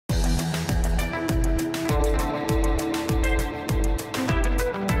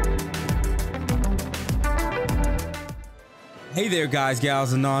Hey there guys,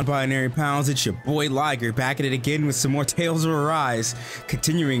 gals, and non-binary pals, it's your boy Liger back at it again with some more Tales of Arise,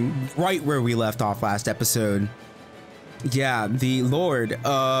 continuing right where we left off last episode. Yeah, the Lord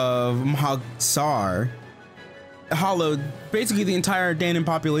of Mahagsar hollowed basically the entire Dahnan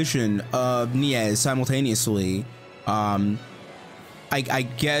population of Niez simultaneously. I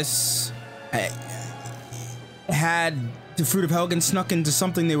guess had the fruit of Helgen snuck into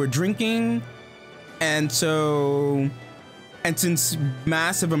something they were drinking, and since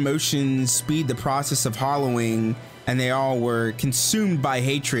massive emotions speed the process of hollowing, and they all were consumed by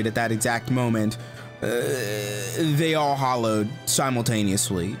hatred at that exact moment, they all hollowed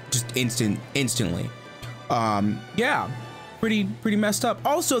simultaneously, just instantly. Yeah, pretty messed up.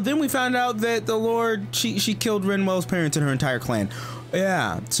 Also, then we found out that the Lord, she killed Renwell's parents and her entire clan.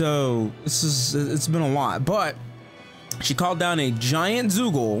 Yeah, so it's been a lot, but she called down a giant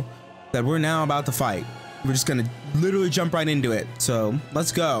Zoogle that we're now about to fight. We're just gonna literally jump right into it. So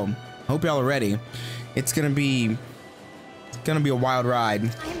let's go. Hope y'all are ready. It's gonna be a wild ride. I'm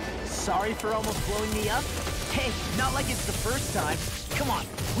sorry for almost blowing me up. Hey, not like it's the first time. Come on,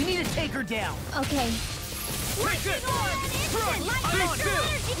 we need to take her down. Okay. Rising Falcon!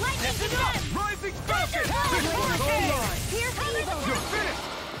 This one's all mine! Here's evil. You're finished!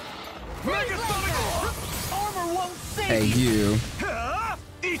 Megasonic! Armor won't save Hey, you.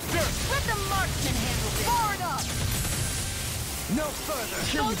 Easter! Let the marksman handle this! Far enough! No further!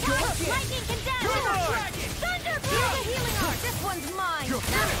 Here we go again! Lightning can dash. You're dragon! Thunder! Here's a healing art. This one's mine. You're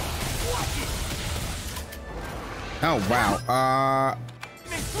finished! Watch it! Oh wow.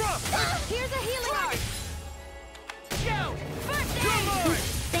 Here's a healing art. Go! First You're aid. mine!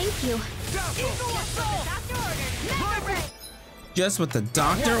 Thank you. Eagle assault! Doctor ordered. Never break. Just what the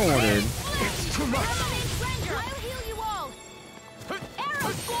doctor ordered. It's too much! I'll heal you all.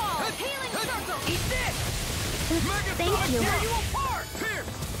 Arrow squall. Healing circle. Eat this! Thank you. Tear you apart! Here!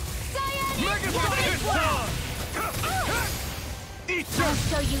 Eat I'll this!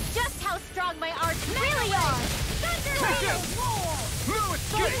 show you just how strong my arts really are. Take it! No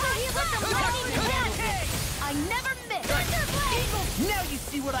escape! I never miss. Eagle! Now you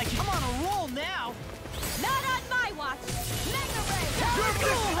see what I can... I'm on a roll now! Not on my watch. Mega ray.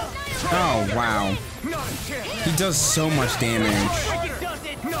 Oh wow. Not a chance! He does so much damage. It does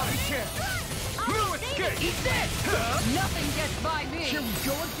it! Not a chance! No escape! Eat this! Nothing gets by me! Here we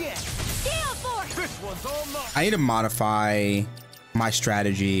go again! Steel force. This one's all mine! I need to modify my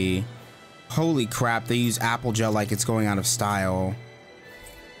strategy. Holy crap, they use apple gel like it's going out of style.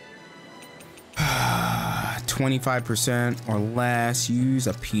 25% or less, use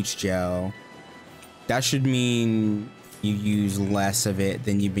a peach gel. That should mean you use less of it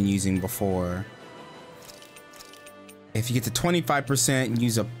than you've been using before. If you get to 25%,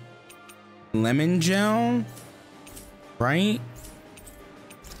 use a lemon gel, right?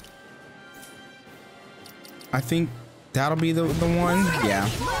 I think that'll be the one. Yeah.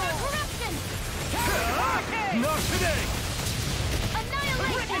 Not today!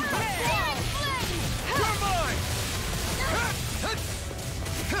 Annihilation. You're mine!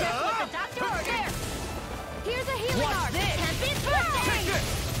 Just what the doctor ordered. Here's a healing Watch art. this. Can't be Take birthday. this!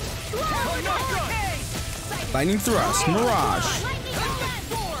 I'm not done! Lightning thrust, mirage. Lightning command.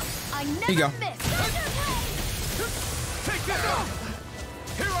 I never Here you go. miss. Take this!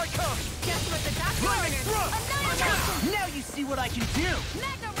 Here I come! Just what the doctor Lightning ordered. thrust! Annihilation. Now you see what I can do!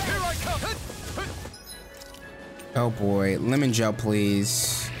 Mega Here ray. I come! Oh boy, lemon gel,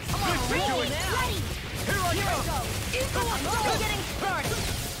 please. I'm on a roll Ready. now! Here I come! Eagle on just getting started.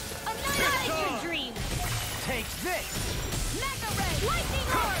 Annihilate your dream. Take this! Mega ray. Lightning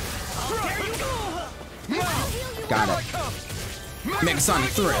heart. I'll tear you! I'll Now! heal you Got all. it. Come!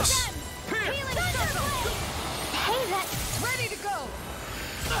 Megasonic thrust. Healing circle. Hey, that. Ready to go!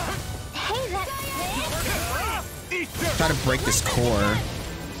 Hey, that. Easter! Try to break this core.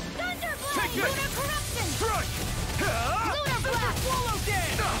 Thunderblade. Take it. Lunar corruption. Crush! Lunar blast. Swallow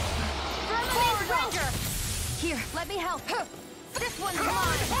dead! Firmament ranger. Here, let me help. This one's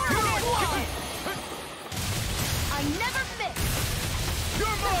mine. I never miss.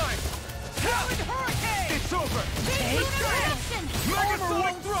 You're mine! Talon Hurricane! It's over! Lunar corruption.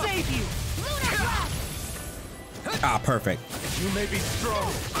 Megasonic won't save you! Lunar blast. Ah, perfect. You may be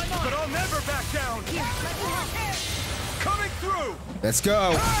strong, but I'll never back down! Here, let me help. Coming through! Let's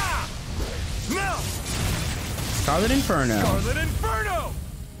go. Ah! Now! Scarlet Inferno. Scarlet Inferno!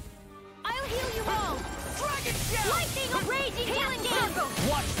 I'll heal you all. Dragon Shell! Lightning raging healing circle.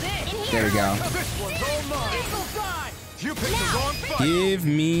 Watch this! In here. There we go. This one's all mine! Eagle die! You picked the wrong fight! Give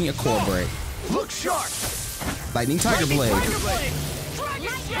me a core break. Look sharp! Lightning Tiger Lightning Blade. Tiger Blade! Dragon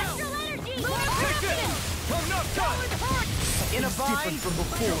Light Shell! astral energy. Take this! I'm not done! Nothing's different from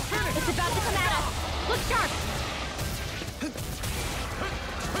before. It's about to come at us. Look sharp.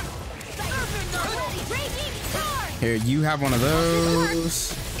 Raging storm. Here, you have one of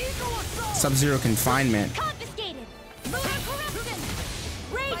those. Sub-Zero confinement. Confiscated. Lunar corruption.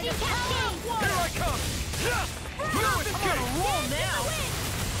 Raging cascade. Here I come! You're on a roll now!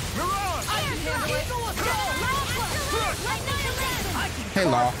 Mirage! I can handle it! Hey,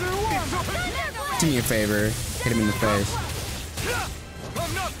 Law. Do me a favor. Hit him in the face.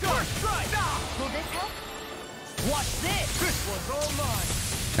 I'm not done! Will this help? Watch this! This one's all mine!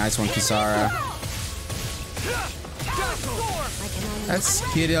 Nice one, Kisara. Let's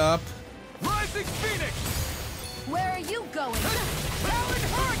get up. Rising Phoenix! Where are you going? Talon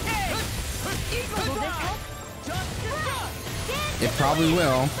Hurricane! Eagle Will this Dive! help? It probably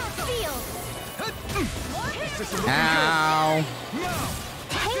will. Field. Ow.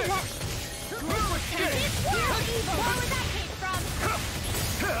 Hey, that.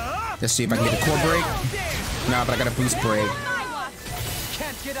 Let's see if I can get a core break. No, but I got a boost break.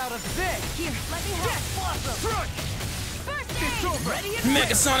 Can't get out of this! Here, let me help. Front! First It's aid. over! Ready and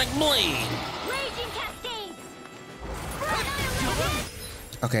Megasonic Blade. Raging cascades.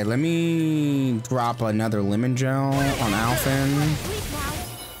 Okay, let me drop another lemon gel on Alphen. Sleep now.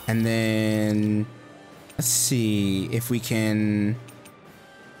 And then let's see if we can.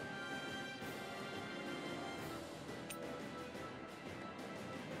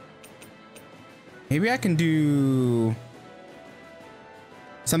 Maybe I can do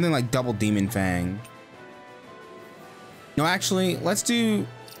something like double Demon Fang. No, actually, let's do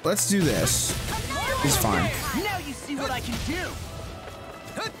this. It's fine. now you see what I can do!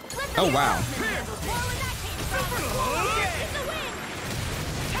 Oh wow.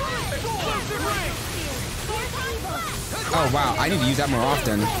 Oh wow, I need to use that more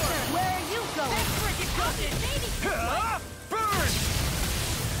often. Where are you going?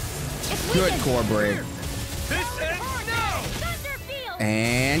 Good core break. This ends now! Thunderfield.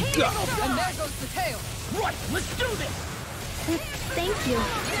 And go. And there goes the tail! Right, let's do this! Thank you.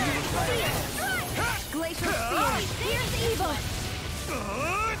 Glacial Spear. Here's Evo.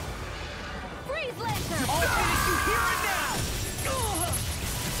 Freeze Lancer. I'll finish you here and now!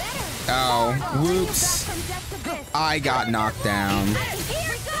 Better. Oh, Bring you whoops. back from death to this. I got knocked down. Here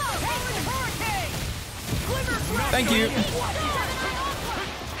we go. Hurricane! Glimmer Thank you.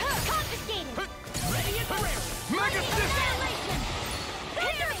 Confiscated. Ready and ready! Mega System!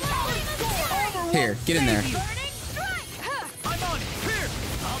 Here, get in there. Burning strike. I'm on it! Here!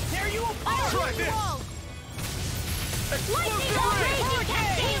 I'll tear you apart! Try this! Lightning raging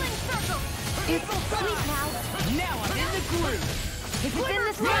cascading circle. It's sweet now. Now I'm in the groove! If it's in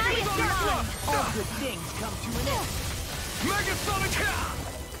this line, it's mine. All good things come to an end! Megasonic Cow!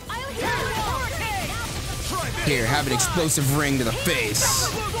 I'll hear you. Try this! Here, have an explosive ring to the face.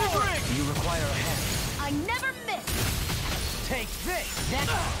 You require a hand. I never miss. Take this!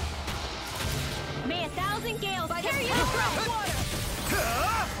 May 1,000 gales carry you through water.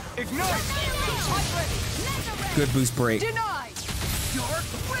 Ignite! I'm ready! Good boost break. Denied! Dark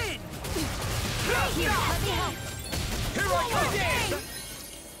wind! Here, let me help. Here I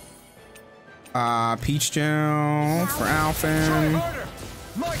come! Peach gel for Try Alphen. harder!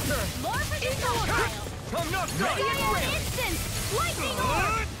 My turn! More projectiles. I'm not ready! Instant. Lightning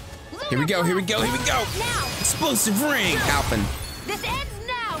orb. Here we go, here we go, here we go. Now. Explosive ring. Alphen. This ends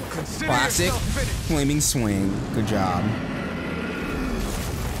now. Consider Classic. yourself finished. Flaming swing. Good job.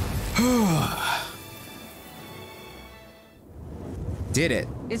 Did it.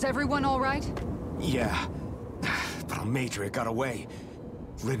 Is everyone all right? Yeah, but Almeidrea got away.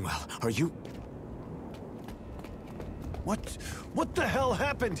 Linwell, are you... What the hell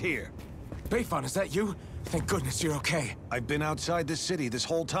happened here? Bayfon, is that you? Thank goodness you're okay. I've been outside the city this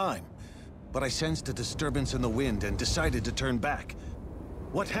whole time, but I sensed a disturbance in the wind and decided to turn back.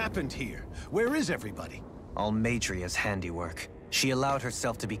 What happened here? Where is everybody? Almeidrea's handiwork. She allowed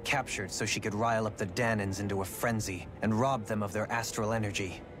herself to be captured so she could rile up the Dahnans into a frenzy and rob them of their astral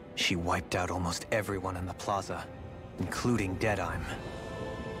energy. She wiped out almost everyone in the plaza, including Deadheim.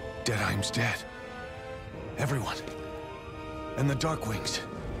 Deadheim's dead. Everyone. And the Darkwings.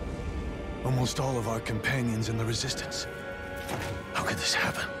 Almost all of our companions in the Resistance. How could this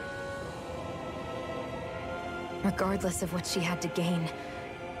happen? Regardless of what she had to gain,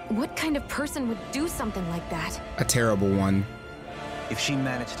 what kind of person would do something like that? A terrible one. If she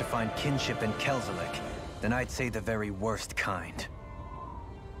managed to find kinship in Kelzelik, then I'd say the very worst kind.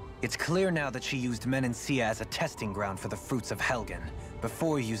 It's clear now that she used Menancia as a testing ground for the fruits of Helgen,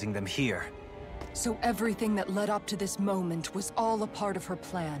 before using them here. So everything that led up to this moment was all a part of her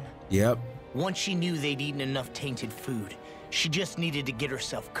plan. Yep. Once she knew they'd eaten enough tainted food, She just needed to get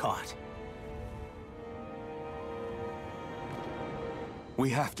herself caught. We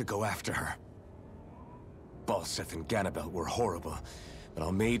have to go after her. Balseth and Ganabelt were horrible, but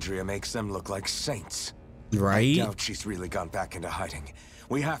Almeidrea makes them look like saints. Right? I doubt she's really gone back into hiding.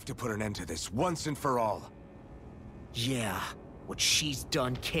 We have to put an end to this once and for all. Yeah, what she's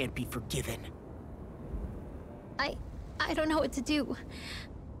done can't be forgiven. I don't know what to do.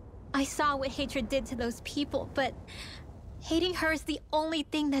 I saw what hatred did to those people, but hating her is the only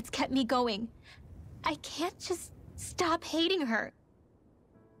thing that's kept me going. I can't just stop hating her.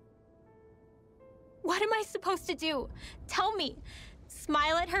 What am I supposed to do? Tell me.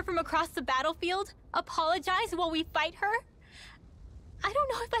 Smile at her from across the battlefield? Apologize while we fight her? I don't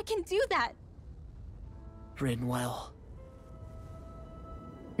know if I can do that. Rinwell.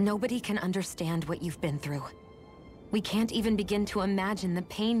 Nobody can understand what you've been through. We can't even begin to imagine the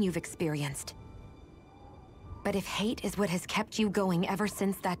pain you've experienced. But if hate is what has kept you going ever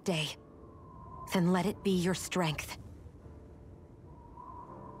since that day, then let it be your strength.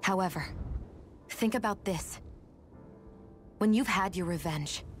 However, think about this. When you've had your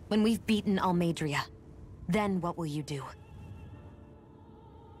revenge, when we've beaten Almeidrea, then what will you do?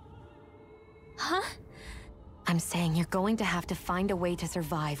 Huh? I'm saying you're going to have to find a way to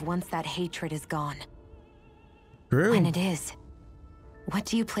survive once that hatred is gone. True. When it is, what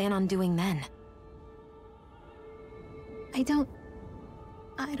do you plan on doing then? I don't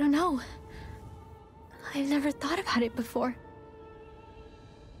know. I've never thought about it before.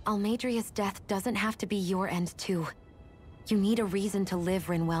 Almeidrea's death doesn't have to be your end too. You need a reason to live,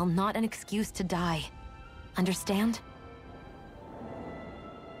 Rinwell, not an excuse to die. Understand?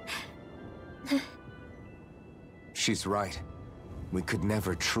 She's right. We could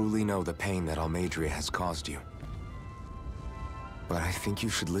never truly know the pain that Almeidrea has caused you. But I think you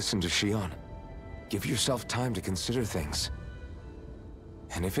should listen to Shion. Give yourself time to consider things.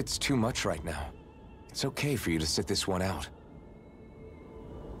 And if it's too much right now, it's okay for you to sit this one out.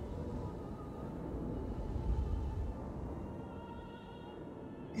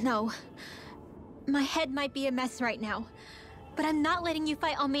 No. My head might be a mess right now, but I'm not letting you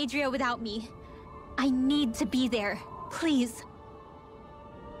fight Almeidrea without me. I need to be there. Please.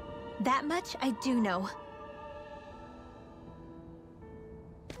 That much I do know.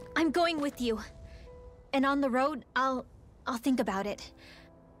 I'm going with you. And on the road, I'll think about it.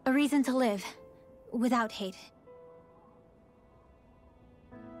 A reason to live. Without hate.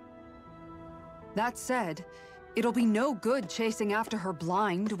 That said, it'll be no good chasing after her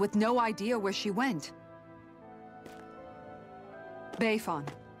blind with no idea where she went. Beifan,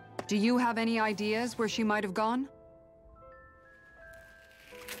 do you have any ideas where she might have gone?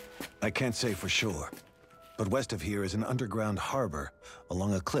 I can't say for sure, but west of here is an underground harbor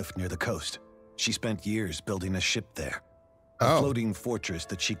along a cliff near the coast. She spent years building a ship there. A floating fortress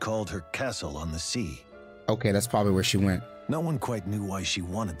that she called her castle on the sea. Okay, that's probably where she went. No one quite knew why she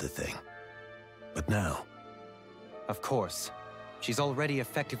wanted the thing. But now... Of course. She's already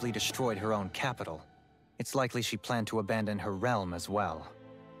effectively destroyed her own capital. It's likely she planned to abandon her realm as well.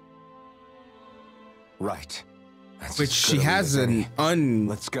 Right. That's Which as she good a has lead as an any.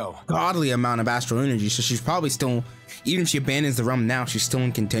 Let's go. ungodly amount of astral energy, so she's probably still, even if she abandons the realm now, she's still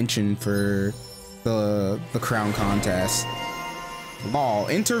in contention for the crown contest. Law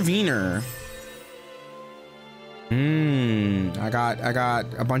intervener. I got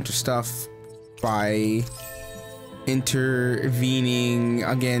a bunch of stuff by intervening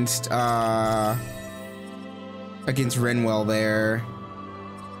against Rinwell there.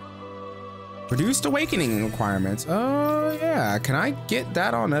 Reduced awakening requirements. Oh yeah, can I get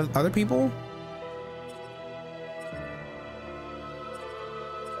that on other people?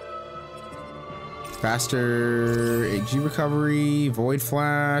 Faster AG recovery, void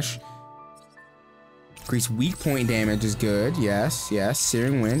flash. Increase weak point damage is good. Yes, yes.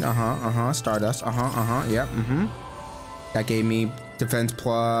 Searing wind. Stardust. Yep. That gave me defense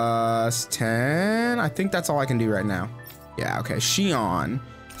plus 10. I think that's all I can do right now. Yeah. Okay. Shion.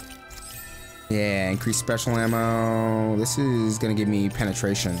 Yeah. Increase special ammo. This is gonna give me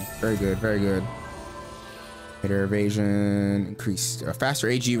penetration. Very good. Very good. Hitter evasion. Increase faster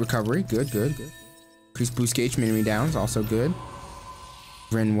AG recovery. Good. Good. Good. Increase boost gauge from enemy downs. Also good.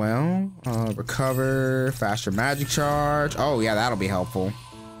 Rinwell, recover, faster magic charge. Oh yeah, that'll be helpful.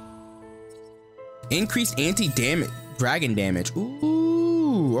 Increased anti-damage, dragon damage.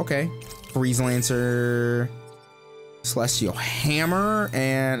 Ooh, okay. Freeze Lancer, Celestial Hammer,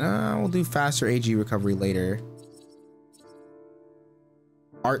 and we'll do faster AG recovery later.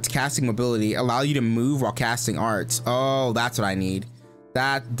 Arts casting mobility, allow you to move while casting arts. Oh, that's what I need.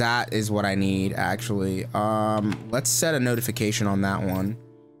 That is what I need, actually. Let's set a notification on that one.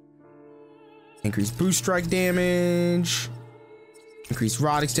 Increase boost strike damage. Increase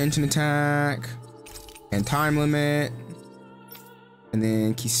rod extension attack. And time limit. And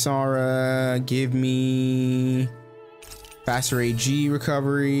then Kisara, give me faster AG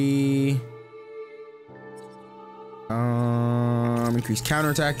recovery. Increase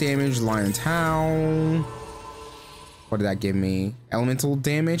counterattack damage, Lion's Howl. What did that give me? Elemental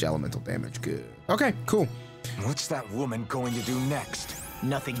damage? Elemental damage, good. Okay, cool. What's that woman going to do next?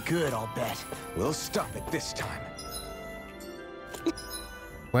 Nothing good, I'll bet. We'll stop it this time.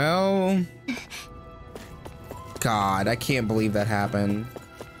 Well, God, I can't believe that happened.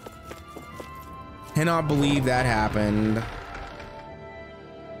 Cannot believe that happened.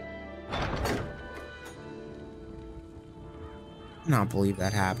 Cannot believe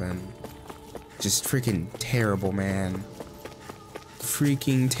that happened. Just freaking terrible, man.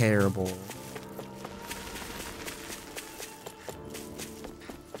 Freaking terrible.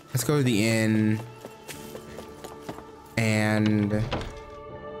 Let's go to the inn. And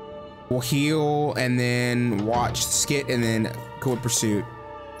we'll heal and then watch skit and then go in pursuit.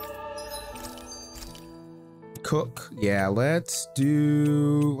 Cook. Yeah, let's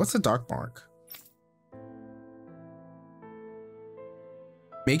do... What's the dark mark?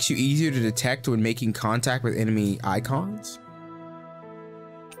 Makes you easier to detect when making contact with enemy icons.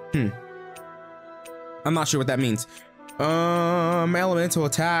 I'm not sure what that means. Elemental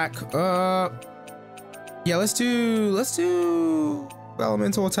attack. Yeah, let's do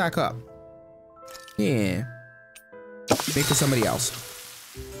elemental attack up. Yeah. Make for somebody else.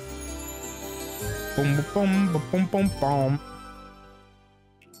 Boom, boom, boom, boom, boom, boom.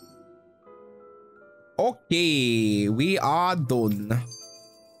 Okay, we are done.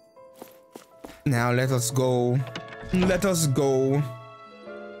 Now let us go. Let us go.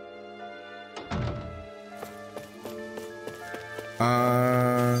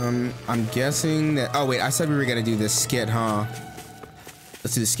 I'm guessing that... Oh, wait, I said we were gonna do this skit, huh?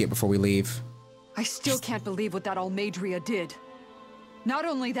 Let's do the skit before we leave. I still can't believe what that Almeidrea did. Not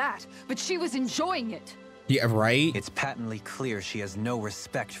only that, but she was enjoying it. Yeah, right? It's patently clear she has no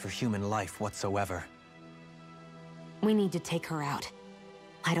respect for human life whatsoever. We need to take her out.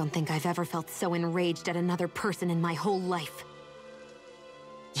 I don't think I've ever felt so enraged at another person in my whole life.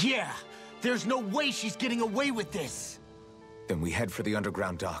 Yeah, there's no way she's getting away with this. Then we head for the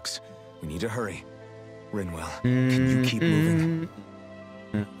underground docks. We need to hurry. Rinwell, can you keep moving?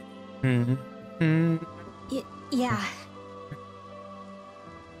 Yeah.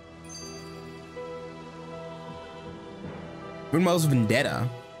 Rinwell's vendetta.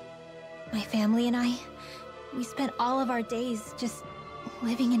 My family and I, we spent all of our days just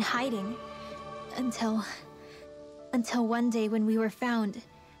living in hiding. Until one day when we were found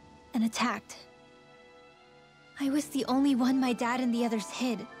and attacked. I was the only one my dad and the others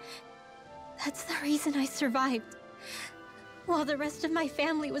hid. That's the reason I survived. While the rest of my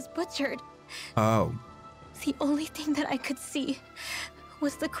family was butchered. Oh. The only thing that I could see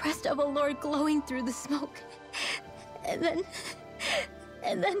was the crest of a lord glowing through the smoke. And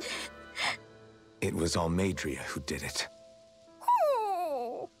then... It was Almeidrea who did it.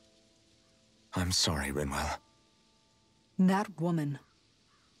 Oh. I'm sorry, Rinwell. That woman.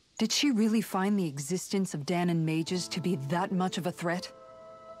 Did she really find the existence of Dahnan mages to be that much of a threat?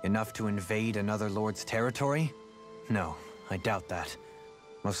 Enough to invade another lord's territory? No, I doubt that.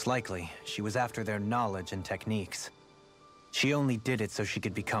 Most likely, she was after their knowledge and techniques. She only did it so she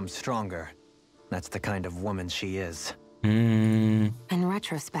could become stronger. That's the kind of woman she is. In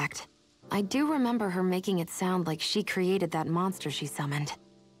retrospect, I do remember her making it sound like she created that monster she summoned.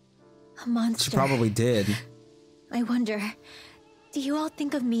 A monster. She probably did. I wonder, do you all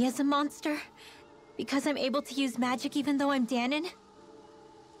think of me as a monster? Because I'm able to use magic even though I'm Dahnan?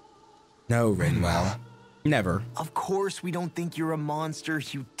 No, Rinwell. Never. Of course we don't think you're a monster,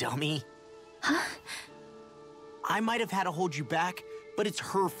 you dummy. Huh? I might have had to hold you back, but it's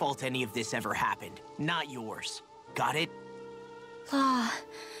her fault any of this ever happened, not yours. Got it? Law.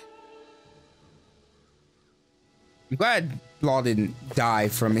 I'm glad Law didn't die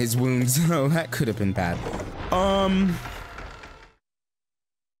from his wounds, though. That could have been bad.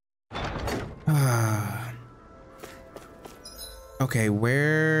 Okay,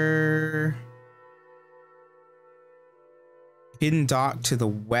 where... Hidden dock to the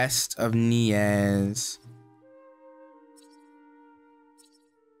west of Niaz.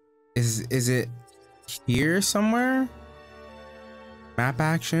 Is it here somewhere? Map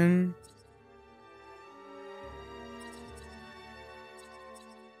action?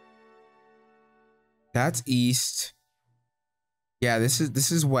 That's east. Yeah, this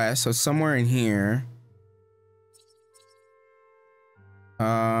is west, so somewhere in here.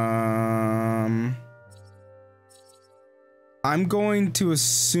 I'm going to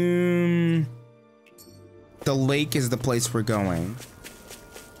assume the lake is the place we're going.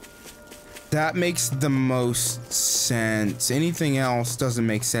 That makes the most sense. Anything else doesn't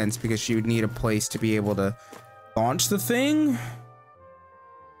make sense because she would need a place to be able to launch the thing.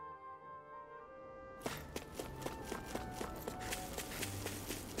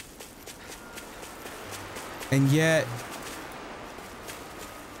 And yet,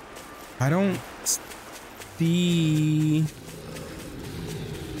 I don't see...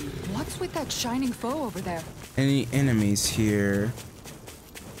 What's with that shining foe over there? Any enemies here?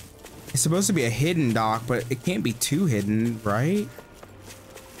 It's supposed to be a hidden dock, but it can't be too hidden, right?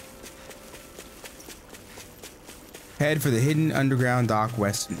 Head for the hidden underground dock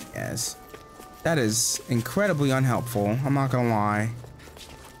west. Yes. That is incredibly unhelpful. I'm not gonna lie.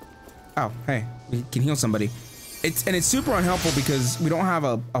 Oh, hey, we can heal somebody. It's super unhelpful because we don't have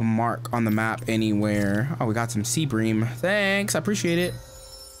a mark on the map anywhere. Oh, we got some sea bream. Thanks, I appreciate it.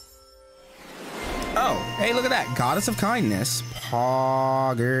 Oh, hey, look at that. Goddess of Kindness.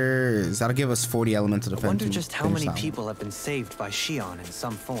 Poggers. That'll give us 40 elements of defense. I wonder just how many people have been saved by Shion in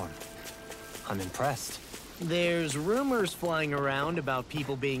some form. I'm impressed. There's rumors flying around about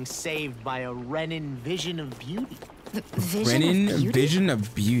people being saved by a Renin vision of beauty. Vision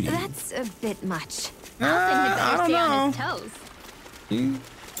of beauty? That's a bit much. I don't know.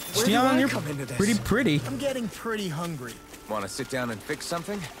 Shion, you're pretty. I'm getting pretty hungry. Want to sit down and fix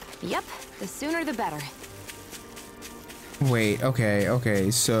something? Yep, the sooner the better. Wait, okay,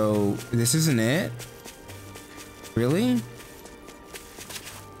 so this isn't it? Really?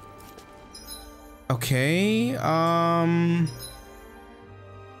 Okay,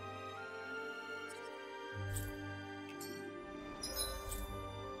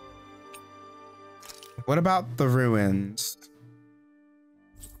 what about the ruins?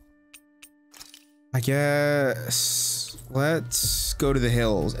 I guess let's go to the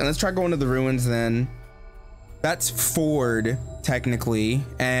hills and let's try going to the ruins then. That's Ford technically,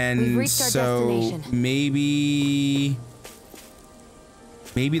 and so maybe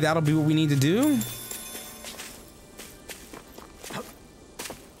that'll be what we need to do.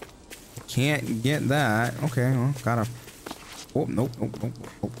 Can't get that. Okay, well, gotta. Oh, nope.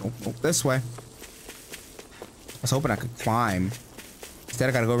 This way. I was hoping I could climb. Instead,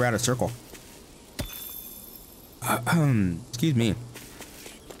 I gotta go around a circle. Excuse me.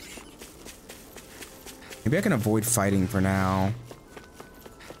 Maybe I can avoid fighting for now.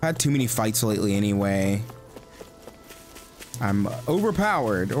 I've had too many fights lately anyway. I'm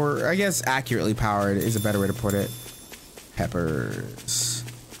overpowered, or I guess accurately powered is a better way to put it. Peppers.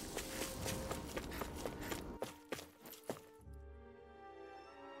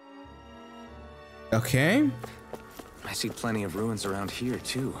 Okay. I see plenty of ruins around here,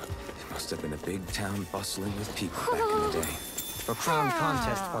 too. It must have been a big town bustling with people back in the day. For crown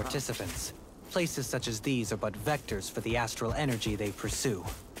contest participants, places such as these are but vectors for the astral energy they pursue.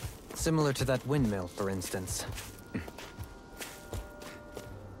 Similar to that windmill, for instance.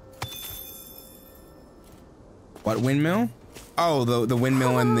 What windmill? Oh, the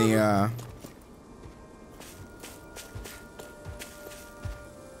windmill in the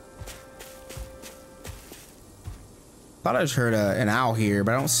thought I just heard an owl here,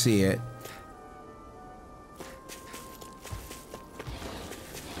 but I don't see it.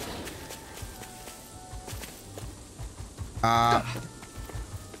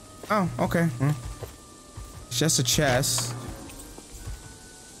 Oh, okay. Well, it's just a chest.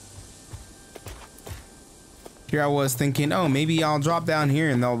 Here I was thinking, oh, maybe I'll drop down here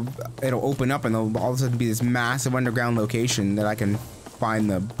and it'll open up and there'll all of a sudden be this massive underground location that I can find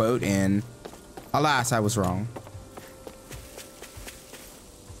the boat in. Alas, I was wrong.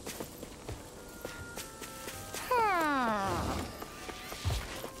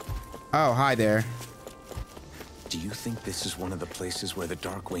 Oh, hi there. Do you think this is one of the places where the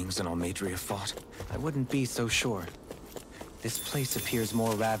Dark Wings and Almeidrea fought? I wouldn't be so sure. This place appears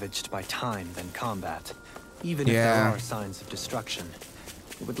more ravaged by time than combat. Even if there are signs of destruction,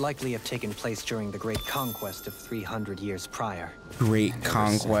 it would likely have taken place during the Great Conquest of 300 years prior. Great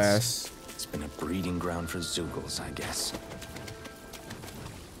Conquest. It's been a breeding ground for Zeugles, I guess.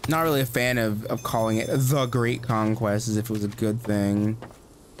 Not really a fan of calling it the Great Conquest as if it was a good thing.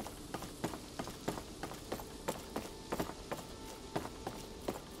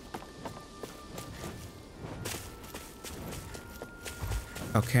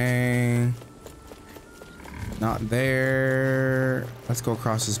 Okay. Not there. Let's go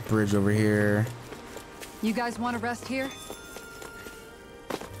across this bridge over here. You guys want to rest here?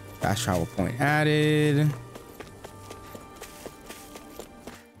 Fast travel point added.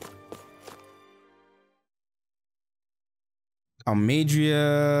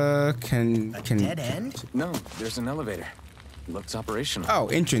 Almeidrea can dead end? No, there's an elevator. Looks operational. Oh,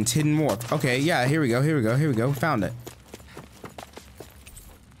 entrance, hidden warp. Okay, yeah, here we go, here we go, here we go. Found it.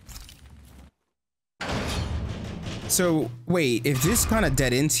 So wait, if this kind of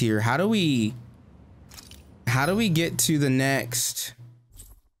dead ends here, how do we get to the next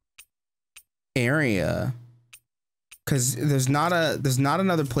area? Because there's not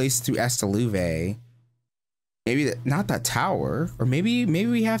another place through Esteluve. Maybe not that tower, or maybe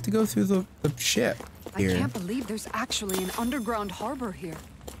we have to go through the ship here. I can't believe there's actually an underground harbor here.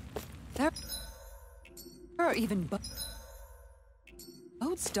 There are even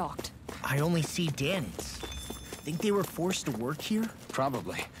boats docked. I only see Dahnans. Think they were forced to work here?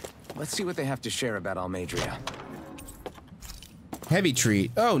 Probably. Let's see what they have to share about Almeidrea. Heavy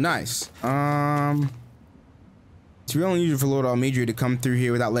treat. Oh, nice. It's real unusual for Lord Almeidrea to come through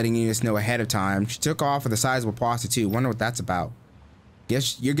here without letting us know ahead of time. She took off with a sizable prostitute. Wonder what that's about.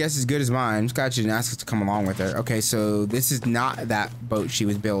 Guess your guess is as good as mine. This guy didn't ask us to come along with her. Okay, so this is not that boat she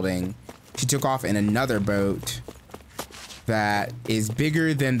was building. She took off in another boat that is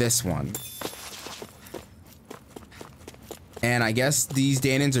bigger than this one. And I guess these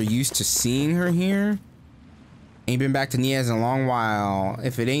Dahnans are used to seeing her here. Ain't been back to Niaz in a long while.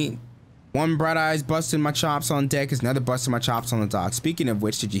 If it ain't one bright eyes busting my chops on deck, is another busting my chops on the dock. Speaking of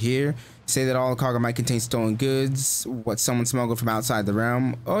which, did you hear? Say that all the cargo might contain stolen goods, what someone smuggled from outside the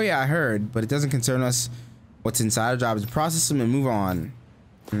realm. Oh yeah, I heard, but it doesn't concern us. What's inside our job is to process them and move on.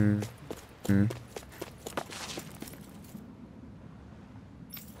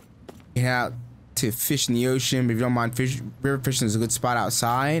 Get out to fish in the ocean, but if you don't mind, river fishing is a good spot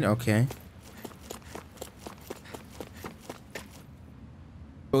outside. Okay.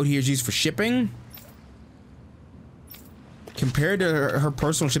 Boat here is used for shipping. Compared to her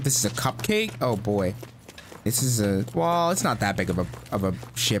personal ship, this is a cupcake. Oh boy, this is a, well, it's not that big of a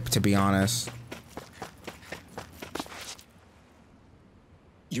ship, to be honest.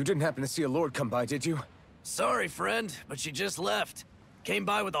 You didn't happen to see a lord come by, did you? Sorry, friend, but she just left. Came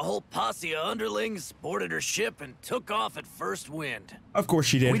by with a whole posse of underlings, boarded her ship, and took off at first wind. Of course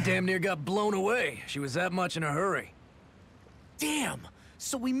she did. We damn near got blown away. She was that much in a hurry. Damn!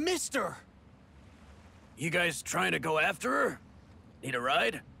 So we missed her! You guys trying to go after her? Need a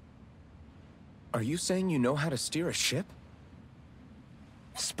ride? Are you saying you know how to steer a ship?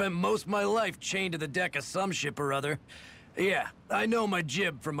 Spent most of my life chained to the deck of some ship or other. Yeah, I know my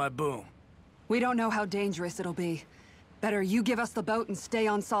jib from my boom. We don't know how dangerous it'll be. Better you give us the boat and stay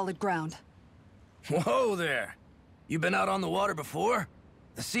on solid ground. Whoa there! You been out on the water before?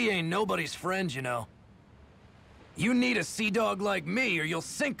 The sea ain't nobody's friend, you know. You need a sea dog like me, or you'll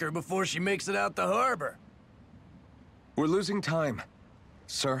sink her before she makes it out the harbor. We're losing time.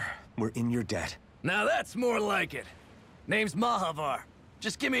 Sir, we're in your debt. Now that's more like it. Name's Mahavar.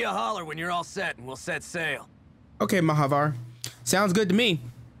 Just give me a holler when you're all set and we'll set sail. Okay, Mahavar. Sounds good to me.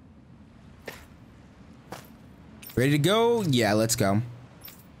 Ready to go? Yeah, let's go.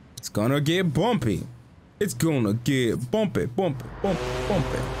 It's gonna get bumpy. It's gonna get bumpy, bumpy, bumpy,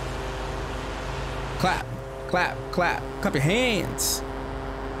 bumpy. Clap, clap, clap. Clap your hands.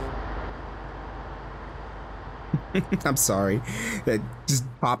 I'm sorry. That just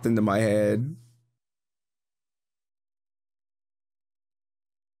popped into my head.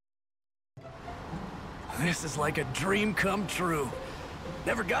 This is like a dream come true.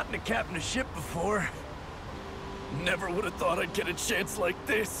 Never gotten to captain a ship before. Never would have thought I'd get a chance like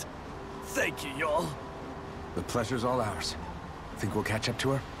this. Thank you, y'all. The pleasure's all ours. Think we'll catch up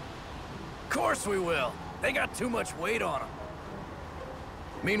to her? Of course we will. They got too much weight on them.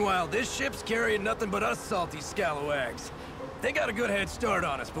 Meanwhile, this ship's carrying nothing but us salty scalawags. They got a good head start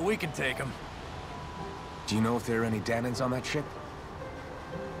on us, but we can take them. Do you know if there are any Dahnans on that ship?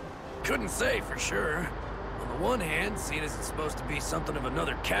 Couldn't say for sure. On the one hand, seeing as it's supposed to be something of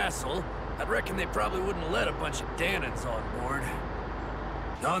another castle, I'd reckon they probably wouldn't let a bunch of Dahnans on board.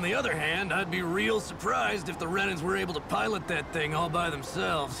 On the other hand, I'd be real surprised if the Renans were able to pilot that thing all by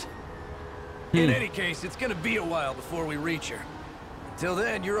themselves. In any case, it's gonna be a while before we reach her. Until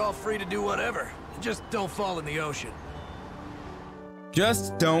then, you're all free to do whatever. Just don't fall in the ocean.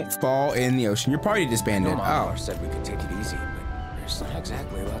 Just don't fall in the ocean. Your party disbanded. Mahavar said we could take it easy, but there's not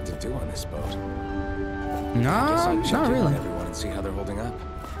exactly a lot to do on this boat. No, not really. Everyone and see how they're holding up.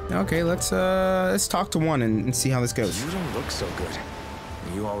 Okay, let's talk to one and see how this goes. You don't look so good.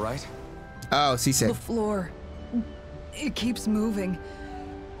 Are you all right? Oh, seasick. The floor. It keeps moving.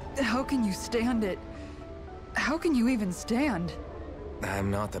 How can you stand it? How can you even stand?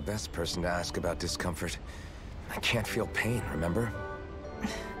 I'm not the best person to ask about discomfort. I can't feel pain, remember?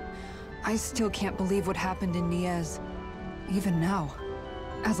 I still can't believe what happened in Niez. Even now.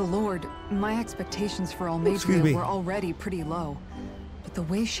 As a lord, my expectations for Almeidrea were already pretty low. But the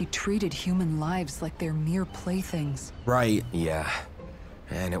way she treated human lives like they're mere playthings. Right. Yeah.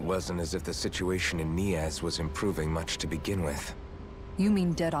 And it wasn't as if the situation in Niez was improving much to begin with. You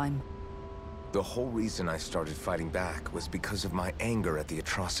mean Deadheim? The whole reason I started fighting back was because of my anger at the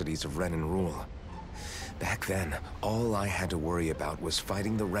atrocities of Renan rule. Back then, all I had to worry about was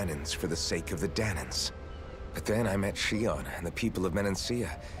fighting the Renans for the sake of the Dahnans. But then I met Shion and the people of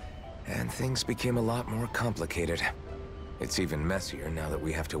Menancia, and things became a lot more complicated. It's even messier now that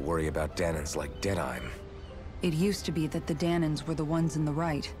we have to worry about Dahnans like Deadheim. It used to be that the Dahnans were the ones in the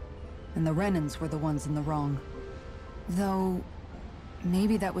right, and the Renans were the ones in the wrong. Though,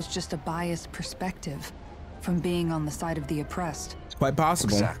 maybe that was just a biased perspective from being on the side of the oppressed. It's quite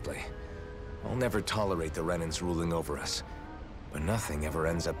possible. Exactly. I'll never tolerate the Renans ruling over us. But nothing ever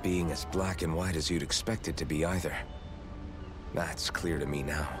ends up being as black and white as you'd expect it to be either. That's clear to me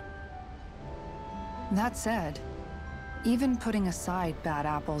now. That said, even putting aside bad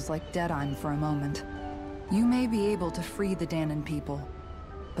apples like Deadheim for a moment, you may be able to free the Dahnan people,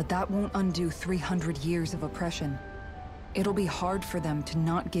 but that won't undo 300 years of oppression. It'll be hard for them to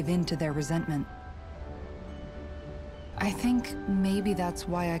not give in to their resentment. I think maybe that's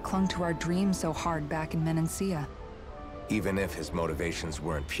why I clung to our dream so hard back in Menancia. Even if his motivations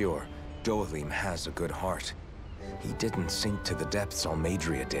weren't pure, Dohalim has a good heart. He didn't sink to the depths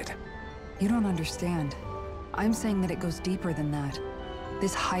Almeidrea did. You don't understand. I'm saying that it goes deeper than that.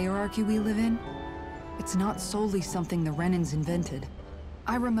 This hierarchy we live in, it's not solely something the Renans invented.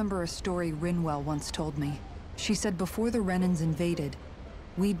 I remember a story Rinwell once told me. She said before the Renans invaded,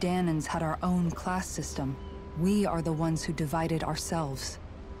 we Dahnans had our own class system. We are the ones who divided ourselves.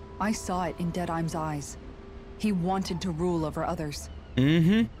 I saw it in Deadheim's eyes. He wanted to rule over others.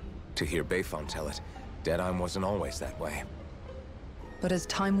 To hear Bayfon tell it, Deadheim wasn't always that way. But as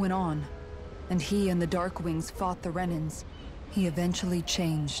time went on, and he and the Darkwings fought the Renans, he eventually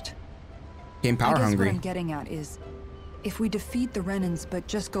changed. Became power hungry. What I'm getting at is, if we defeat the Renans but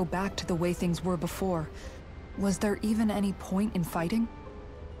just go back to the way things were before, was there even any point in fighting?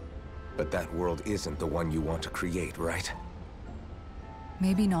 But that world isn't the one you want to create, right?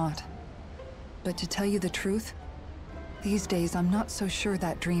 Maybe not. But to tell you the truth, these days I'm not so sure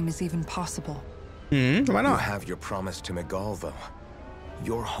that dream is even possible. Why not? You have your promise to Miguel, though.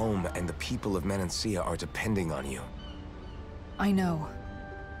 Your home and the people of Menancia are depending on you. I know.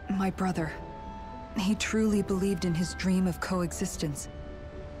 My brother. He truly believed in his dream of coexistence.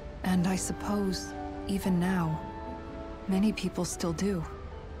 And I suppose, even now, many people still do.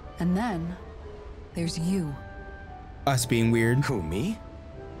 And then, there's you. Us being weird. Who, me?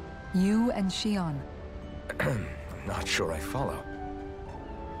 You and Shion. I'm not sure I follow.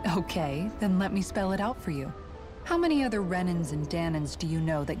 Okay, then let me spell it out for you. How many other Renans and Dahnans do you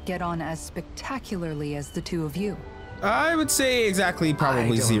know that get on as spectacularly as the two of you? I would say exactly probably I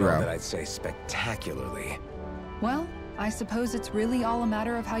don't zero. know that I'd say spectacularly. Well, I suppose it's really all a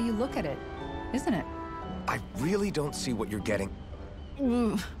matter of how you look at it, isn't it? I really don't see what you're getting.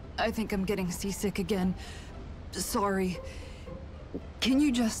 I think I'm getting seasick again. Sorry. Can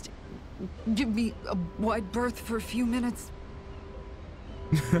you just give me a wide berth for a few minutes?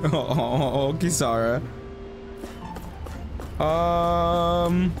 Oh, Kisara.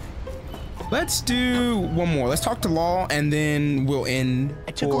 Let's do one more. Let's talk to Law, and then we'll end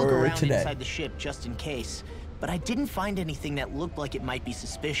I took a look around today. inside the ship just in case, but I didn't find anything that looked like it might be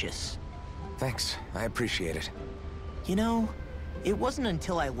suspicious. Thanks, I appreciate it. You know, it wasn't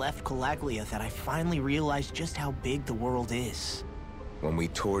until I left Calaglia that I finally realized just how big the world is. When we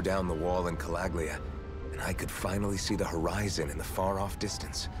tore down the wall in Calaglia, and I could finally see the horizon in the far-off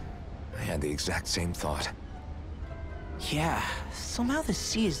distance, I had the exact same thought. Yeah, somehow the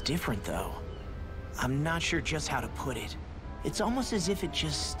sea is different though. I'm not sure just how to put it. It's almost as if it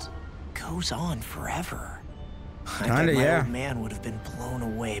just goes on forever. I bet my old man would have been blown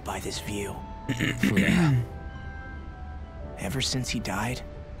away by this view. Yeah. Ever since he died,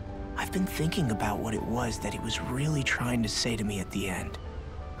 I've been thinking about what it was that he was really trying to say to me at the end.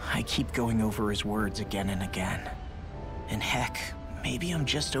 I keep going over his words again and again. And heck, maybe I'm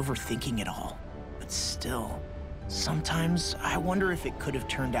just overthinking it all. But still, sometimes I wonder if it could have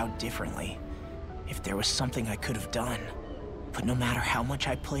turned out differently. If there was something I could have done. But no matter how much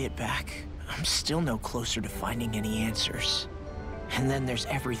I play it back, I'm still no closer to finding any answers. And then there's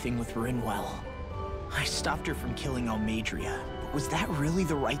everything with Rinwell. I stopped her from killing Almeidrea, but was that really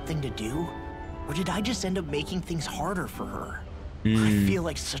the right thing to do? Or did I just end up making things harder for her? I feel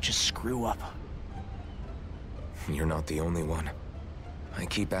like such a screw-up. You're not the only one. I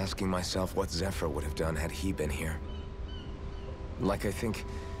keep asking myself what Zephyr would have done had he been here. Like, I think,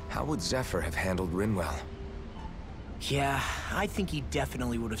 how would Zephyr have handled Rinwell? Yeah, I think he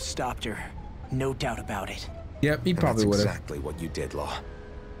definitely would have stopped her. No doubt about it. Yep, he probably would have. That's exactly what you did, Law.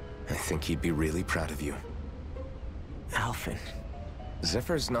 I think he'd be really proud of you. Alphen.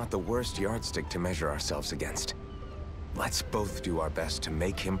 Zephyr's not the worst yardstick to measure ourselves against. Let's both do our best to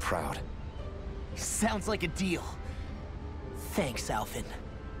make him proud. Sounds like a deal. Thanks, Alphen.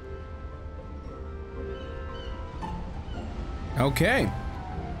 Okay.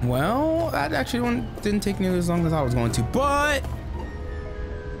 Well, that actually didn't take nearly as long as I was going to, but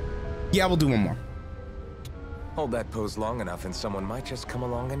yeah, we'll do one more. Hold that pose long enough and someone might just come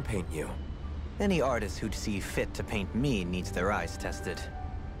along and paint you. Any artist who'd see fit to paint me needs their eyes tested.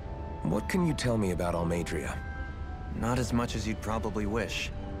 What can you tell me about Almeidrea? Not as much as you'd probably wish.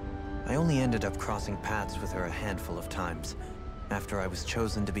 I only ended up crossing paths with her a handful of times, after I was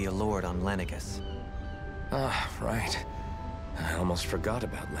chosen to be a lord on Lenegis. Ah, right. I almost forgot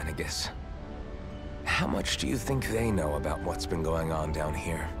about Lenegis. How much do you think they know about what's been going on down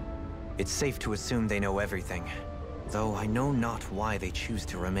here? It's safe to assume they know everything, though I know not why they choose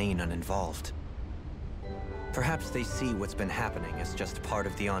to remain uninvolved. Perhaps they see what's been happening as just part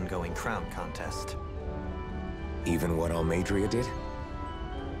of the ongoing crown contest. Even what Almeidrea did?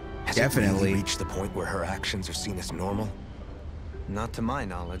 Has Definitely. it really reached the point where her actions are seen as normal? Not to my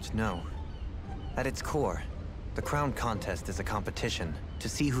knowledge, no. At its core, the crown contest is a competition to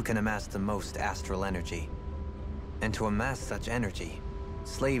see who can amass the most astral energy. And to amass such energy,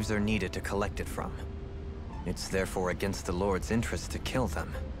 slaves are needed to collect it from. It's therefore against the Lord's interest to kill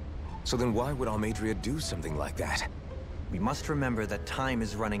them. So then why would Almeidrea do something like that? We must remember that time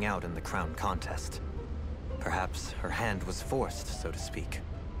is running out in the crown contest. Perhaps her hand was forced, so to speak.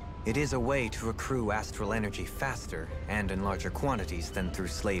 It is a way to accrue astral energy faster and in larger quantities than through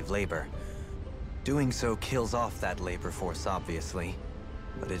slave labor. Doing so kills off that labor force, obviously,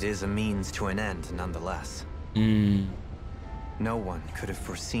 but it is a means to an end nonetheless. No one could have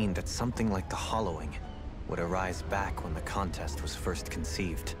foreseen that something like the Hollowing would arise back when the contest was first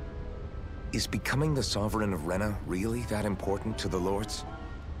conceived. Is becoming the Sovereign of Rena really that important to the Lords?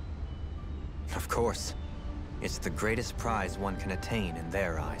 Of course. It's the greatest prize one can attain in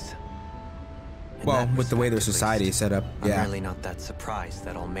their eyes. Well, with the way their society is set up, yeah. I'm really not that surprised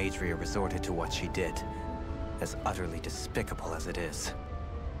that Almeidrea resorted to what she did, as utterly despicable as it is.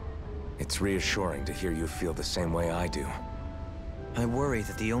 It's reassuring to hear you feel the same way I do. I worry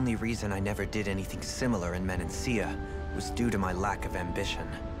that the only reason I never did anything similar in Menancia was due to my lack of ambition.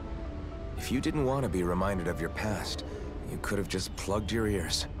 If you didn't want to be reminded of your past, you could have just plugged your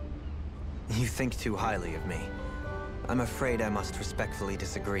ears. You think too highly of me. I'm afraid I must respectfully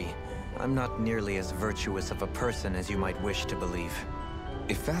disagree. I'm not nearly as virtuous of a person as you might wish to believe.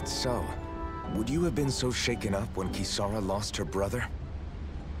 If that's so, would you have been so shaken up when Kisara lost her brother?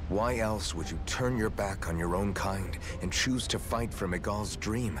 Why else would you turn your back on your own kind and choose to fight for Miguel's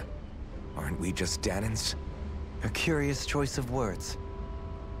dream? Aren't we just Dahnans? A curious choice of words.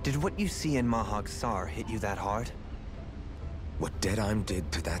 Did what you see in Mahag Sar hit you that hard? What Deadheim did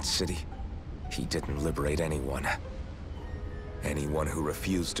to that city, he didn't liberate anyone. Anyone who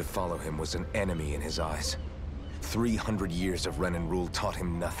refused to follow him was an enemy in his eyes. 300 years of Renan rule taught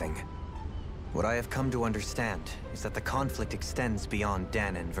him nothing. What I have come to understand is that the conflict extends beyond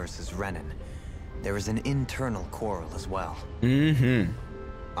Dahnan versus Renan. There is an internal quarrel as well.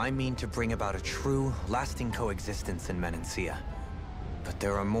 I mean to bring about a true, lasting coexistence in Menancia. But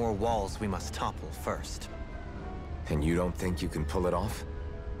there are more walls we must topple first. And you don't think you can pull it off?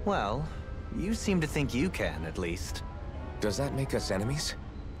 Well, you seem to think you can, at least. Does that make us enemies?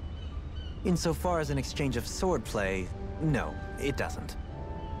 Insofar as an exchange of swordplay, no, it doesn't.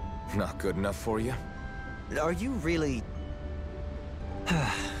 Not good enough for you? Are you really...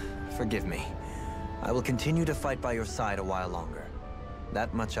 Forgive me. I will continue to fight by your side a while longer.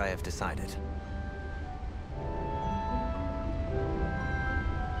 That much I have decided.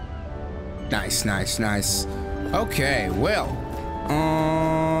 Nice, nice, nice. Okay, well,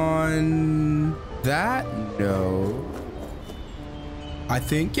 on that note, I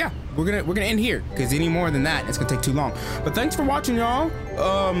think, yeah, we're gonna end here, because any more than that, it's gonna take too long. But thanks for watching, y'all.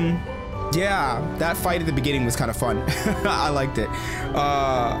 Yeah, that fight at the beginning was kind of fun. I liked it.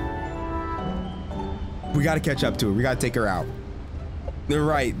 We gotta catch up to her. We gotta take her out. They're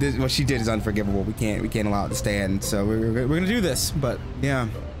right. What she did is unforgivable. We can't allow it to stand. So we're gonna do this. But yeah,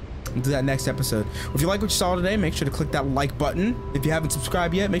 we'll do that next episode. If you like what you saw today, make sure to click that like button. If you haven't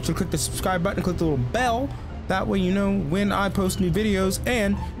subscribed yet, make sure to click the subscribe button, click the little bell, That way you know when I post new videos.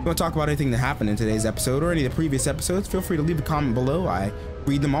 And if you want to talk about anything that happened in today's episode or any of the previous episodes, feel free to leave a comment below. I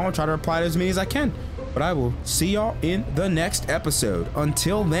read them all and try to reply to as many as I can. But I will see y'all in the next episode.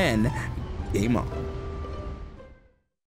 Until then, game on.